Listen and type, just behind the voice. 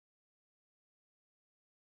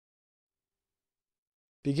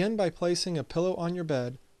Begin by placing a pillow on your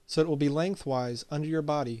bed so it will be lengthwise under your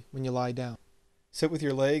body when you lie down. Sit with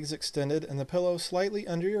your legs extended and the pillow slightly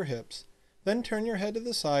under your hips, then turn your head to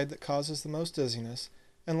the side that causes the most dizziness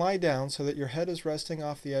and lie down so that your head is resting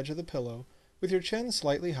off the edge of the pillow with your chin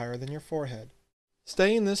slightly higher than your forehead.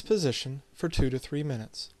 Stay in this position for 2 to 3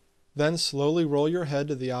 minutes. Then slowly roll your head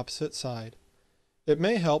to the opposite side. It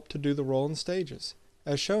may help to do the roll in stages,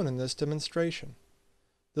 as shown in this demonstration.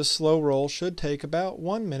 The slow roll should take about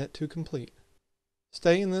 1 minute to complete.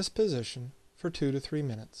 Stay in this position for 2 to 3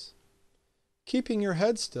 minutes. Keeping your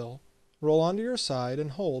head still, roll onto your side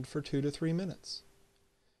and hold for 2 to 3 minutes.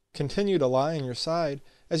 Continue to lie on your side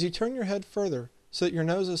as you turn your head further so that your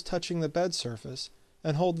nose is touching the bed surface,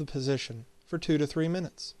 and hold the position for 2 to 3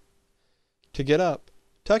 minutes. To get up,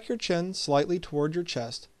 tuck your chin slightly toward your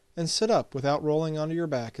chest and sit up without rolling onto your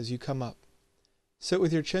back as you come up. Sit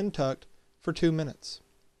with your chin tucked for 2 minutes.